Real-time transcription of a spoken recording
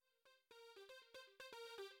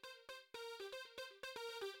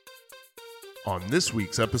on this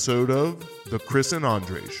week's episode of The Chris and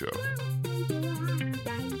Andre Show.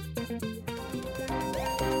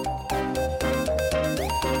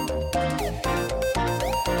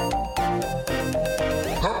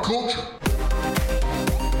 Pop culture.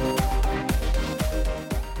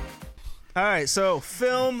 All right, so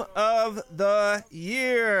film of the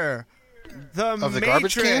year. The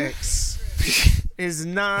Matrix is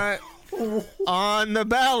not on the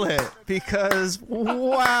ballot because,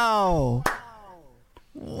 wow,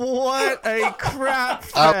 what a crap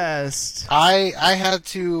fest. I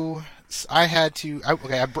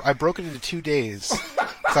broke it into 2 days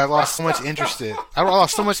because I lost so much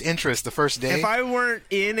interest the first day. If I weren't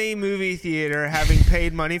in a movie theater having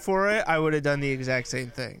paid money for it, I would have done the exact same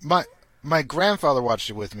thing. My grandfather watched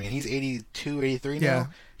it with me, and he's 82, 83 now. Yeah.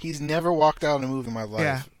 He's never walked out in a movie in my life.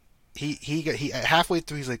 Yeah. He halfway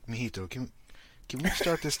through, he's like, Mijito, can we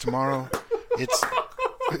start this tomorrow? I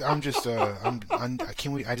just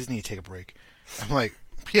need to take a break. I'm like,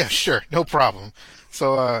 yeah, sure, no problem.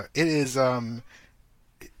 So it is. I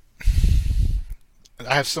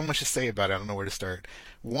have so much to say about it. I don't know where to start.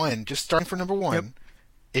 One, just starting from number one, Yep.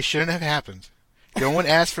 It shouldn't have happened. No one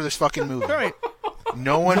asked for this fucking movie. Right.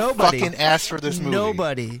 Nobody fucking asked for this movie.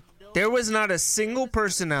 Nobody. There was not a single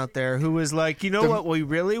person out there who was like, what we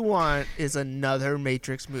really want is another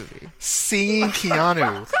Matrix movie. Seeing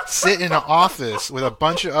Keanu sit in an office with a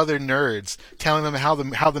bunch of other nerds telling them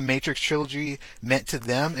how the Matrix trilogy meant to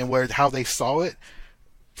them and how they saw it,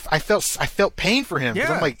 I felt pain for him because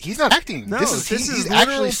I'm like, he's not acting. No, he's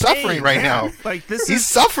actually suffering pain. right now. Like he's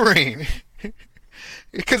suffering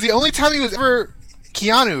because the only time he was ever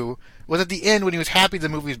Keanu was at the end when he was happy the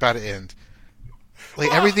movie was about to end.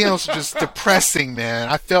 Like, everything else was just depressing, man.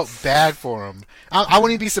 I felt bad for him. I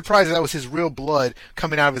wouldn't even be surprised if that was his real blood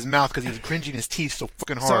coming out of his mouth because he was cringing his teeth so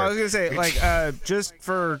fucking hard. So I was going to say, like,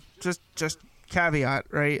 just caveat,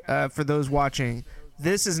 right, for those watching,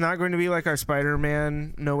 this is not going to be like our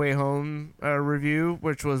Spider-Man No Way Home review,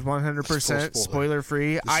 which was 100%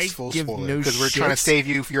 spoiler-free. I give no shit. Because we're trying to save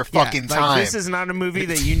you for your fucking time. This is not a movie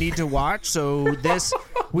that you need to watch, so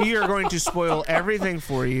we are going to spoil everything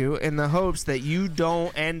for you in the hopes that you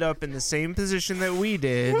don't end up in the same position that we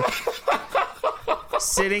did,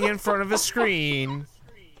 sitting in front of a screen,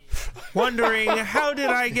 wondering, how did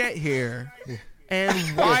I get here? And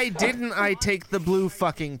why didn't I take the blue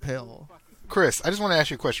fucking pill? Chris, I just want to ask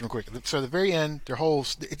you a question real quick. So at the very end,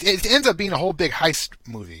 it ends up being a whole big heist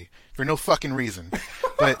movie for no fucking reason.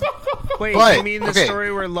 But you mean the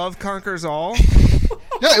story where love conquers all?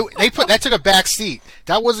 No, that took a back seat.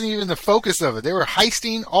 That wasn't even the focus of it. They were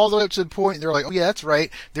heisting all the way up to the point. They were like, oh yeah, that's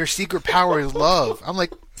right. Their secret power is love. I'm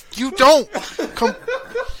like, you don't.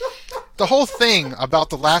 The whole thing about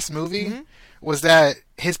the last movie was that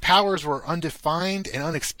his powers were undefined and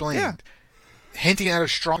unexplained. Yeah. Hinting at a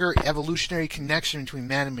stronger evolutionary connection between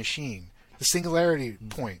man and machine. The singularity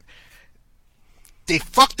point. They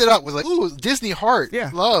fucked it up with like, ooh, Disney heart,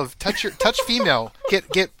 love, touch female, get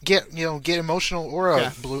emotional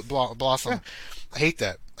aura blossom. Yeah. I hate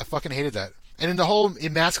that. I fucking hated that. And then the whole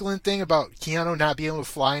emasculine thing about Keanu not being able to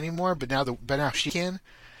fly anymore, but now she can.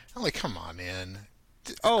 I'm like, come on, man.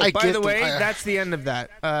 Oh, by the way, that's the end of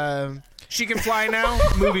that. She can fly now.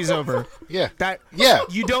 Movie's over. Yeah.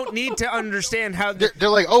 You don't need to understand how they're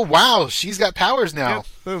like, oh wow, she's got powers now. Yep.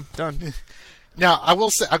 Boom, done. Now I will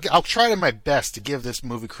say, I'll try to my best to give this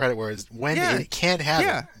movie credit when it can have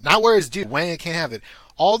it, not where it's due. When it can have it.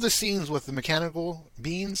 All the scenes with the mechanical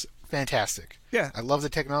beings, fantastic. Yeah. I love the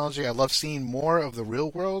technology. I love seeing more of the real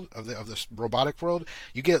world, of the robotic world.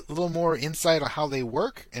 You get a little more insight on how they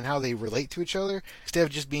work and how they relate to each other. Instead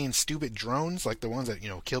of just being stupid drones like the ones that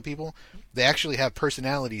kill people, they actually have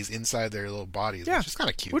personalities inside their little bodies, which is kind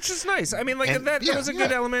of cute. Which is nice. I mean, like, that was a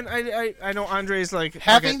good element. I know Andre's like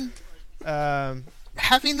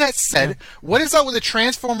Having that said, what is up with the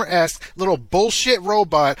Transformer-esque little bullshit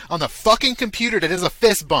robot on the fucking computer that is a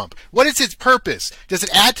fist bump? What is its purpose? Does it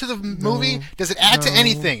add to the movie? Does it add to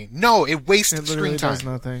anything? No, it wastes screen time. Does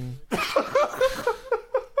nothing. He's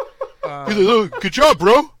like, oh, good job,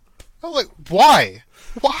 bro. I'm like, why?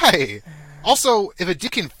 Also, if a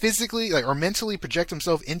dude can physically or mentally project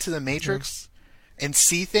himself into the Matrix and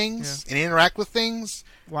see things and interact with things,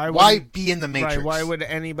 why be in the Matrix? Right, why would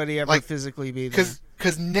anybody ever physically be there?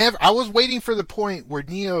 Because never. I was waiting for the point where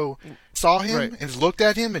Neo saw him and looked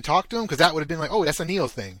at him and talked to him, because that would have been like, oh, that's a Neo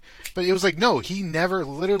thing. But it was like, no, he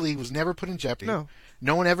literally was never put in jeopardy.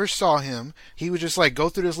 No one ever saw him. He would just like go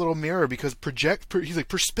through this little mirror because he's like,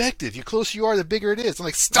 perspective. The closer you are, the bigger it is. I'm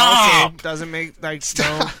like, stop. Also, doesn't make like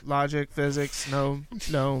no logic, physics. No.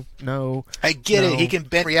 I get it. He can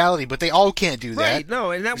bend reality, but they all can't do that. Right? No,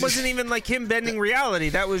 and that wasn't even like him bending reality.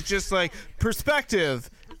 That was just like perspective.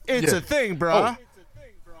 It's a thing, brah.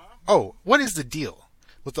 Oh, what is the deal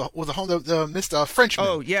with the Mr. Frenchman?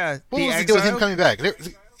 Oh yeah, what was the deal with him coming back?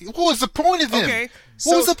 What was the point of him? Okay,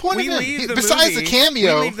 what was the point of him? Besides the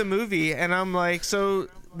cameo, we leave the movie, and I'm like, so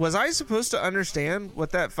was I supposed to understand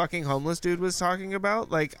what that fucking homeless dude was talking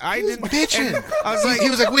about? Like, I didn't. Bitching. I was like, he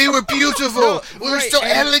was like, we were beautiful, we were so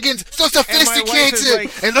elegant, so sophisticated,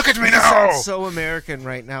 and look at me now. So American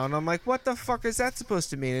right now, and I'm like, what the fuck is that supposed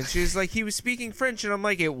to mean? And she's like, he was speaking French, and I'm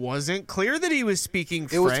like, it wasn't clear that he was speaking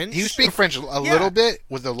French. He was speaking French a little bit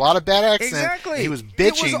with a lot of bad accent. Exactly. He was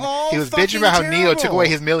bitching. He was bitching about how Neo took away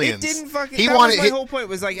his millions. It didn't fucking. That was my whole point.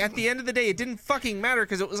 Was like, at the end of the day, it didn't fucking matter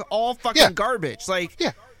because it was all fucking garbage. Like,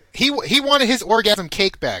 He wanted his orgasm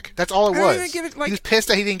cake back. That's all it was. He was pissed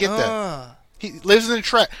that he didn't get that. He lives in a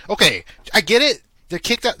trap. Okay, I get it. They're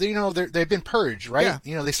kicked out. You know, they've been purged, right? Yeah.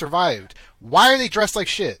 You know, they survived. Why are they dressed like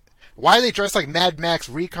shit? Why are they dressed like Mad Max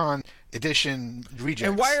Recon Edition rejects?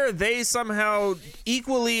 And why are they somehow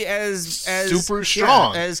equally as super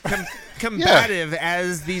strong, as combative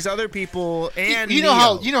as these other people? And you know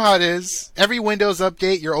how it is. Every Windows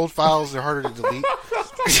update, your old files are harder to delete.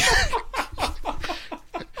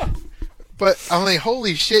 But I'm like,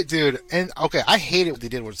 holy shit, dude. And okay, I hated what they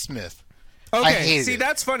did with Smith. Okay, see,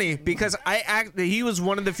 that's funny because he was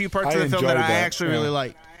one of the few parts of the film that I actually really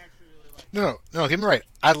liked. No, get me right.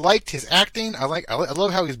 I liked his acting. I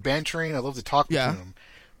love how he's bantering. I love to talk to him.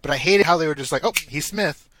 But I hated how they were just like, oh, he's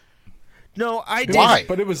Smith. No, I did. Why?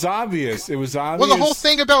 But it was obvious. It was obvious. Well, the whole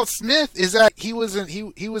thing about Smith is that he was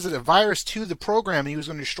a virus to the program, and he was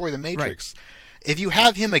going to destroy the Matrix. Right. If you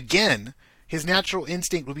have him again, his natural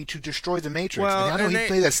instinct would be to destroy the Matrix. Well, and I know he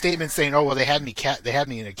played that statement saying, "Oh, well, they had me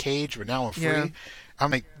in a cage, but now I'm free." Yeah.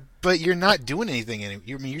 I'm like, but you're not doing anything.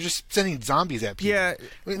 You're just sending zombies at people. Yeah.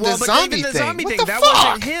 The zombie thing. That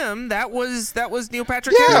wasn't him. That was Neil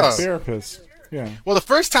Patrick Harris. Therapist. Yeah. Well, the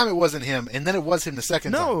first time it wasn't him, and then it was him the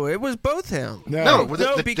second time. No, it was both him. No,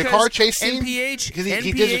 the car chase scene. Because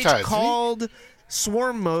he digitized. Called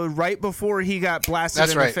swarm mode right before he got blasted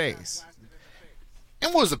in the face.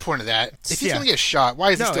 And what was the point of that? If he's going to get shot, why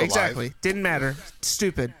is he still alive? Exactly. Didn't matter.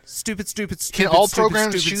 Stupid. Can all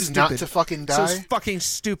programs choose not to fucking die? So fucking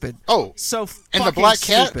stupid. Oh. So fucking And the black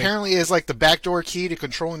cat stupid. Apparently is like the backdoor key to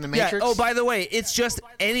controlling the Matrix? Yeah. Oh, by the way, it's just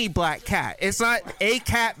any black cat. It's not a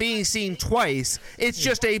cat being seen twice. It's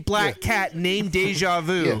just a black cat named Deja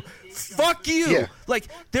Vu. Yeah. Fuck you. Yeah. Like,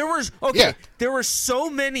 there were so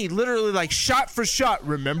many, literally, like, shot for shot.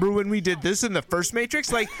 Remember when we did this in the first Matrix?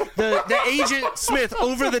 Like, the Agent Smith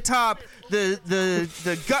over the top,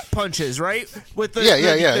 the gut punches, right? With the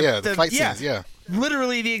the fight scenes,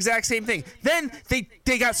 literally the exact same thing. Then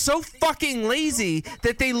they got so fucking lazy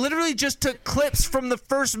that they literally just took clips from the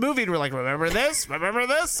first movie and were like, remember this? Remember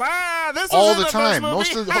this? This all was in the time.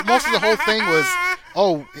 Most of the whole thing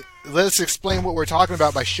was, let's explain what we're talking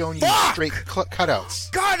about by showing you straight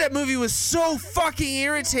cutouts. God, that movie was so fucking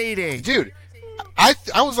irritating. Dude, I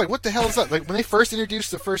was like, what the hell is that? Like, when they first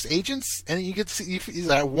introduced the first agents, and you get to see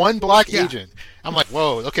that one black agent. I'm like,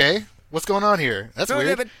 whoa, okay. What's going on here? That's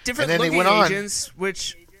weird. But different and then looking they went agents, on.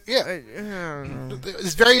 which...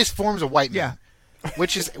 There's various forms of white men. Yeah.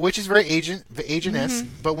 which is very agent-esque.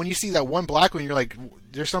 Mm-hmm. But when you see that one black one, you're like,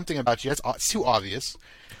 there's something about you. It's too obvious.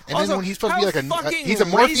 And also, then when he's supposed to be like he's a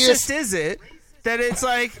racist Morpheus. Is it that it's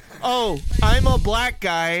like, oh, I'm a black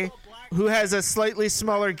guy who has a slightly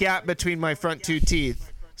smaller gap between my front two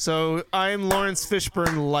teeth, so I'm Lawrence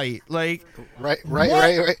Fishburne light. Like, right.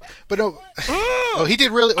 But no, he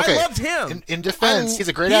did really. Okay, I loved him. In defense, he's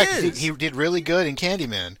a great actor. He did really good in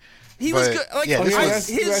Candyman. He was good. Like,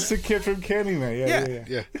 that's the kid from Candyman.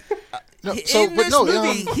 Yeah. No, in this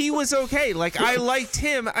movie, he was okay. Like, I liked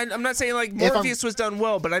him. I'm not saying like Morpheus was done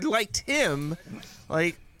well, but I liked him.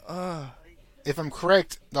 Like, if I'm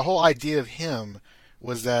correct, the whole idea of him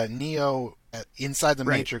was that Neo inside the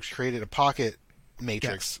Matrix created a pocket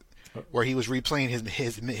Matrix where he was replaying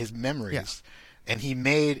his memories, and he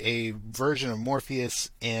made a version of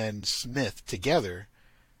Morpheus and Smith together.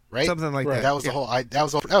 Right, something like that. That was the whole. That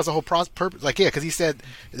was the whole purpose. Like, because he said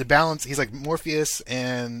the balance. He's like Morpheus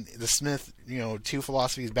and the Smith. Two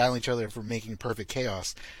philosophies battling each other for making perfect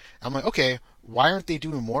chaos. I'm like, okay, why aren't they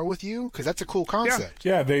doing more with you? Because that's a cool concept.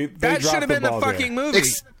 Yeah, they that should have been the fucking movie.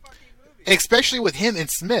 Especially with him and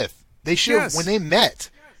Smith. They should have, when they met,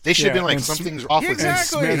 they should have been like, something's off with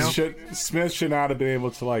exactly. Smith should not have been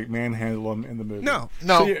able to like manhandle him in the movie. No.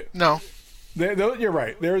 You're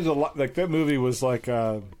right. There's a lot, like that movie was like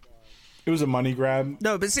it was a money grab.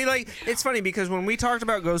 No, but see, like it's funny because when we talked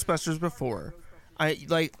about Ghostbusters before,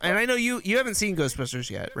 and I know you haven't seen Ghostbusters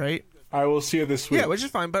yet, right? I will see it this week. Yeah, which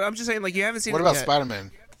is fine, but I'm just saying, like, you haven't seen it yet. What about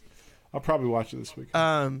Spider-Man? I'll probably watch it this week.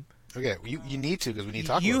 Okay, you need to because we need to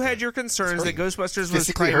talk about it. You had your concerns that Ghostbusters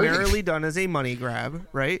was primarily done as a money grab,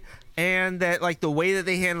 right? And that, like, the way that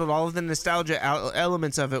they handled all of the nostalgia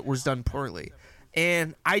elements of it was done poorly.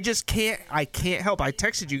 And I can't help. I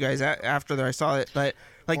texted you guys after I saw it, but,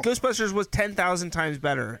 like, Ghostbusters was 10,000 times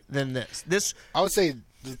better than this. I would say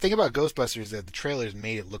the thing about Ghostbusters is that the trailers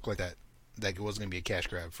made it look like that. Like it wasn't going to be a cash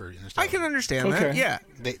grab for nostalgia. I can understand that, yeah.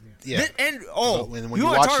 You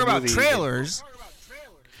want to talk about trailers?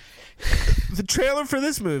 The trailer for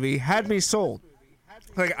this movie had me sold.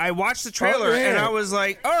 Like, I watched the trailer and I was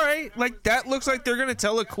like, all right, like, that looks like they're going to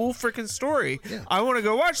tell a cool freaking story. Yeah. I want to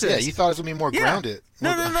go watch this. Yeah, you thought it was going to be more grounded.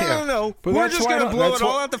 No. We're just going to blow it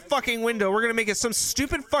all out the fucking window. We're going to make it some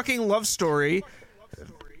stupid fucking love story.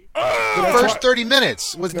 The first 30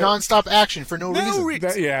 minutes was nonstop action for no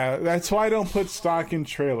reason. That's why I don't put stock in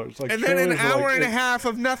trailers. Like, and then an hour and a half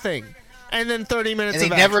of nothing. And then 30 minutes of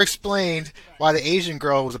action. And they never explained why the Asian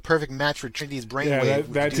girl was a perfect match for Trinity's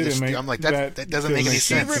brainwave. That didn't make... I'm like, that doesn't make any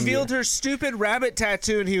sense. She revealed her stupid rabbit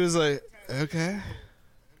tattoo, and he was like, okay.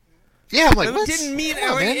 Yeah, I'm like, what? Didn't mean...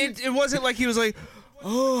 It wasn't like he was like,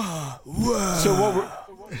 oh, whoa. So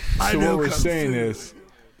what we're saying is...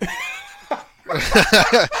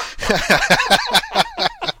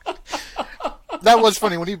 That was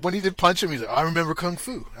funny when he did punch him. He's like, I remember kung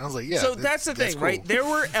fu. I was like, yeah. So that's the thing, cool. Right? There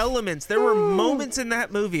were elements, there were moments in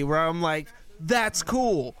that movie where I'm like, that's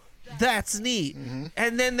cool, that's neat. Mm-hmm.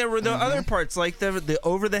 And then there were the other parts, like the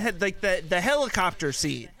over the head, like the helicopter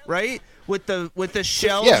scene, right? With the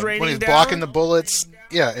shells raining down. When he's blocking the bullets.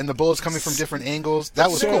 Yeah, and the bullets coming from different angles.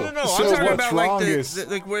 That was cool. No. I'm talking about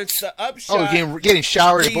like where it's the up shot. Oh, getting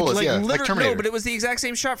showered of bullets. Like Terminator. No, but it was the exact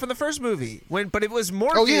same shot from the first movie. But it was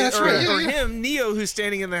Morpheus or him, Neo, who's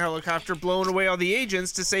standing in the helicopter blowing away all the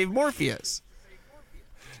agents to save Morpheus.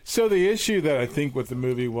 So the issue that I think with the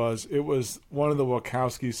movie was it was one of the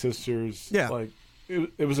Wachowski sisters. Yeah. Like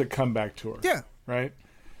it was a comeback tour. Yeah. Right.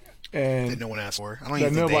 And that no one asked for. I don't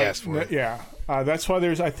even think they asked for it. Yeah, that's why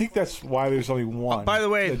I think that's why there's only one. By the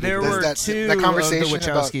way, there were two of the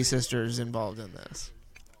Wachowski sisters involved in this.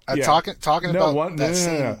 Talking about that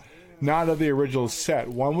scene. Not of the original set.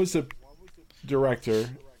 One was the director,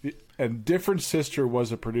 and different sister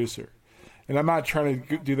was a producer. And I'm not trying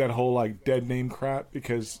to do that whole like dead name crap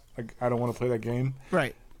because I don't want to play that game.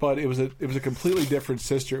 Right. But it was a completely different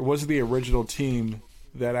sister. It wasn't the original team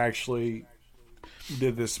that actually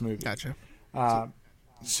did this movie. Gotcha.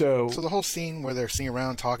 So the whole scene where they're sitting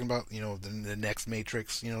around talking about the next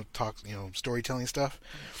Matrix, storytelling stuff.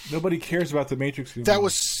 Nobody cares about the Matrix anymore. That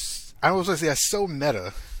was I was going to say that's so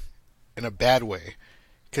meta in a bad way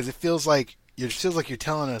because it feels like you're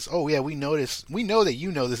telling us, oh yeah, we know that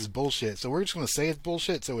this is bullshit, so we're just going to say it's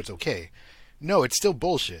bullshit, so it's okay. No, it's still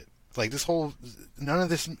bullshit. Like this whole none of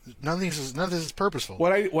this is purposeful.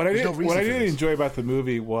 What I didn't enjoy about the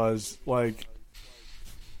movie was like.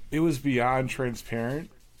 It was beyond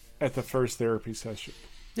transparent at the first therapy session.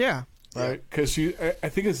 Yeah. Right? Because I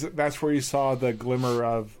think that's where you saw the glimmer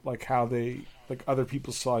of like how they like other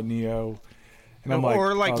people saw Neo. And I'm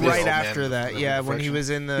right after that, when he was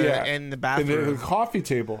in the bathroom. In the coffee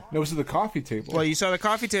table. No, it was at the coffee table. Well, you saw the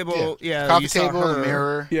coffee table. Yeah, coffee table, the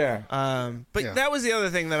mirror. Yeah. But that was the other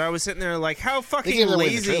thing that I was sitting there like, how fucking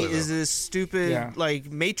lazy is this stupid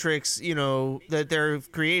like Matrix? That they're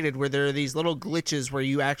created where there are these little glitches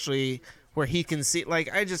where he can see. Like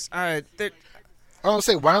I was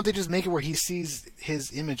say, why don't they just make it where he sees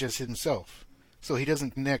his image as himself, so he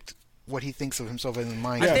doesn't connect what he thinks of himself in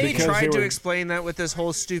mind. They tried to explain that with this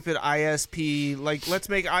whole stupid ISP. Like, let's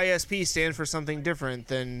make ISP stand for something different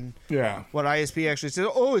than what ISP actually said.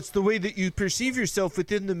 Oh, it's the way that you perceive yourself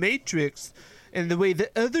within the Matrix and the way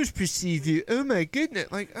that others perceive you. Oh, my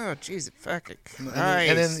goodness. Like, oh, jeez, fucking Christ.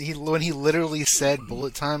 And then when he literally said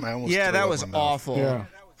bullet time, I almost that was awful. Yeah.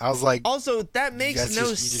 I was like... Also, that makes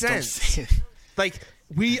no sense. Like...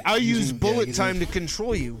 I use bullet time to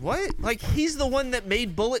control you. What? Like, he's the one that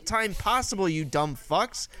made bullet time possible, you dumb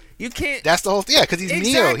fucks. You can't... That's the whole thing. Yeah, because he's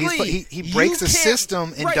Neo. He breaks the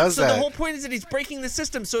system and does that. So the whole point is that he's breaking the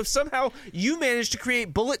system. So if somehow you manage to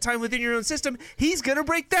create bullet time within your own system, he's going to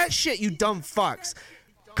break that shit, you dumb fucks.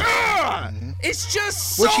 God, it's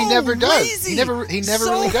just so which he never does. lazy. He never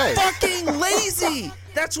so really does. Fucking lazy.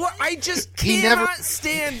 That's what I just cannot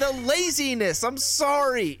stand the laziness. I'm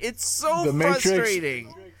sorry. It's so The Matrix,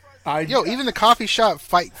 frustrating. Even the coffee shop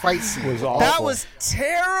fight scene was awful. That was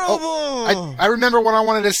terrible. I remember what I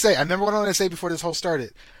wanted to say. I remember what I wanted to say before this whole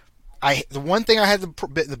started. The one thing I had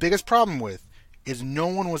the biggest problem with is no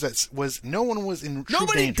one was in true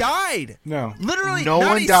Nobody danger. died. No. Literally, No not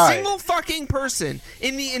one a died. single fucking person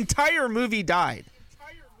in the entire movie died.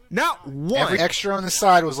 Not one. Every extra on the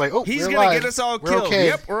side was like, "Oh, He's we're gonna alive. get us all We're killed. Okay.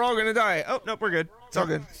 Yep, we're all gonna die. Oh nope, we're good. It's all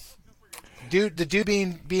good. The dude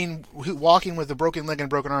being walking with a broken leg and a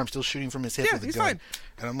broken arm, still shooting from his hip with a he's gun. fine.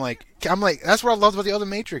 And I'm like, that's what I loved about the other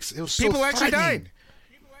Matrix. It was so People actually frightening. died.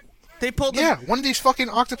 They pulled. One of these fucking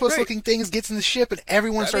octopus-looking things gets in the ship, and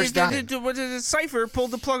everyone starts dying. The Cypher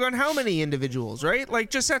pulled the plug on how many individuals? Right? Like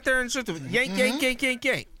just sat there and sort of yank,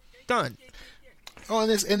 yank. Done. Oh, and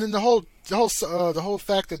then the whole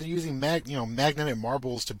fact that they're using magnetic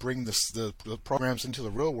marbles to bring the programs into the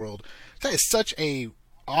real world. That is such a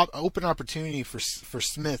open opportunity for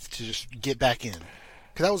Smith to just get back in,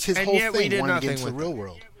 because that was his whole thing, wanting to get into the real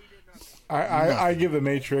world. I give the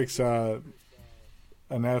Matrix an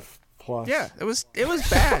F+. Yeah, it was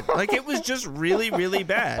bad. Like it was just really, really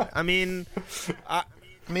bad. I mean,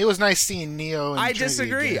 it was nice seeing Neo. And I Trinity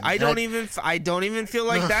disagree. again. I don't even feel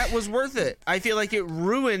like that was worth it. I feel like it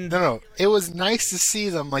ruined. No. It was nice to see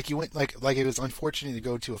them. Like you went, like it was unfortunate to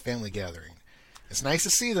go to a family gathering. It's nice to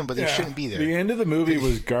see them, but they shouldn't be there. The end of the movie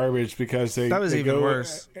was garbage because that was even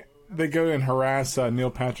worse. They go and harass Neil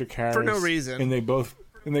Patrick Harris for no reason, and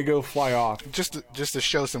they go fly off just to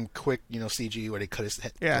show some quick CG where they cut his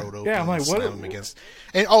throat open. Yeah, I'm like, what?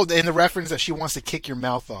 And the reference that she wants to kick your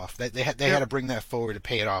mouth off. That they had to bring that forward to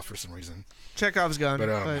pay it off for some reason. Chekhov's gun,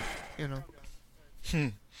 but you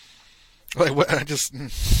know. Like what? I just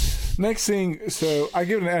next thing. So I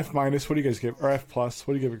give it an F-. What do you guys give? Or F+? What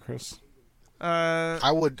do you give it, Chris?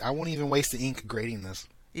 I won't even waste the ink grading this.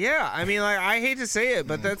 Yeah, I mean, like I hate to say it,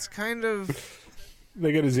 but that's kind of.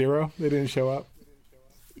 They get a 0. They didn't show up.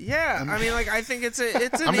 Yeah, I mean, like I think it's an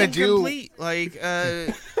incomplete.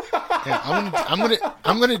 I'm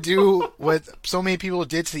gonna do what so many people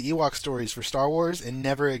did to the Ewok stories for Star Wars and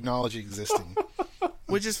never acknowledge existing.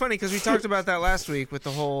 Which is funny because we talked about that last week with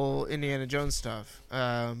the whole Indiana Jones stuff,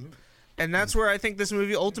 and that's where I think this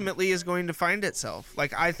movie ultimately is going to find itself.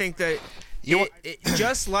 Like I think that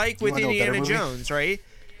just like with Indiana Jones, right?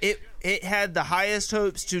 It had the highest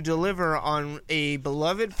hopes to deliver on a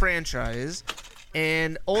beloved franchise,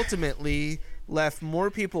 and ultimately left more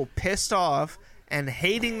people pissed off and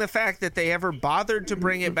hating the fact that they ever bothered to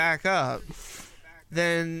bring it back up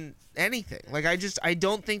than anything. Like I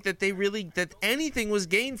don't think that that anything was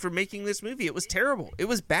gained from making this movie. It was terrible. It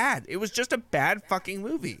was bad. It was just a bad fucking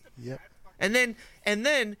movie. Yep. And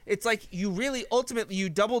then it's like you really ultimately you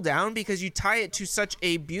double down because you tie it to such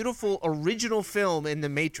a beautiful original film in The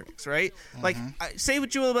Matrix, right? Mm-hmm. Like say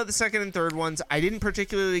what you will about the second and third ones. I didn't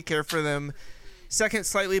particularly care for them. Second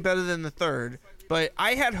slightly better than the third, but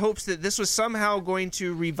I had hopes that this was somehow going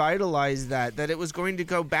to revitalize that it was going to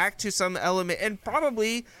go back to some element, and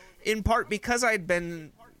probably in part because I'd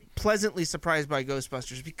been pleasantly surprised by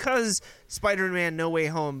Ghostbusters, because Spider-Man No Way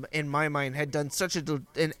Home, in my mind, had done such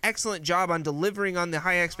an excellent job on delivering on the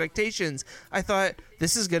high expectations. I thought,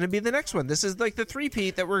 this is going to be the next one. This is like the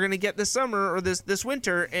three-peat that we're going to get this summer or this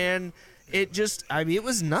winter, and it just, I mean, it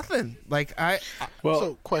was nothing. Like,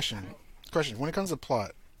 So, question. When it comes to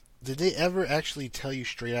plot, did they ever actually tell you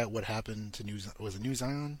straight out what happened to New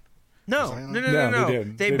Zion? No. They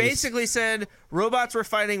didn't. They basically said robots were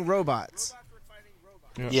fighting robots.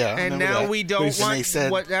 Yeah, and now we don't want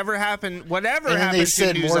whatever happened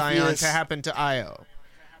to New Zion to happen to Io.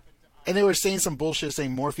 And they were saying some bullshit,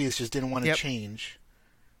 saying Morpheus just didn't want to change,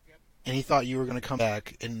 and he thought you were going to come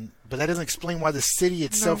back. But that doesn't explain why the city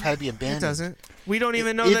itself had to be abandoned. It doesn't. We don't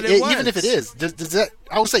even know that it was. Even if it is, does that?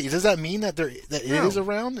 I would say, does that mean that it is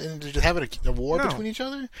around and they're having a war between each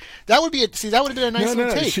other? That would be that would have been a nice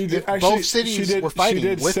little take. Both cities were fighting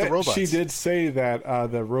with the robots. She did say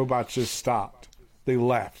that the robots just stopped. They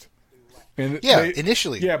left. And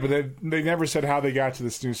initially. Yeah, but they never said how they got to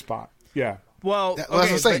this new spot. Yeah. Well, that's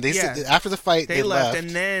what I'm saying. They said after the fight, they left,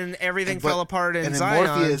 and then everything fell apart in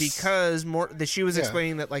Zion because she was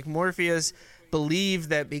explaining that like Morpheus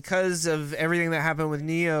believed that because of everything that happened with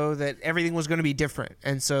Neo, that everything was going to be different,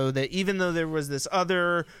 and so that even though there was this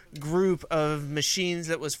other group of machines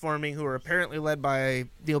that was forming, who were apparently led by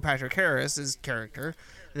Neil Patrick Harris's character,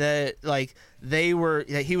 that like he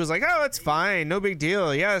was like, oh, it's fine, no big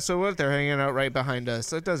deal. Yeah, so what? They're hanging out right behind us,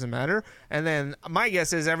 so it doesn't matter. And then my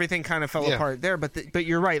guess is everything kind of fell apart there. But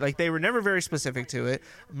you're right, like they were never very specific to it.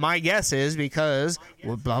 My guess is because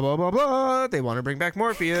blah blah blah blah, they want to bring back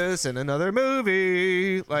Morpheus in another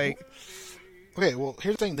movie. Like, okay, well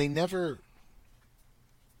here's the thing: they never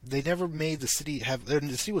made the city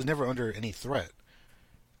the city was never under any threat.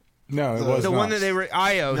 No, it was the not. one that they were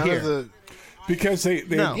Io None here. of the Because they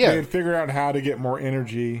had figured out how to get more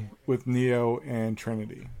energy with Neo and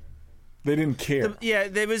Trinity. They didn't care.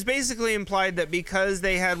 It was basically implied that because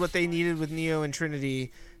they had what they needed with Neo and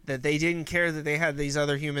Trinity, that they didn't care that they had these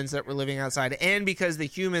other humans that were living outside, and because the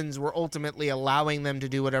humans were ultimately allowing them to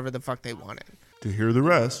do whatever the fuck they wanted. To hear the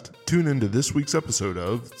rest, tune into this week's episode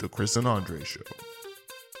of The Chris and Andre Show.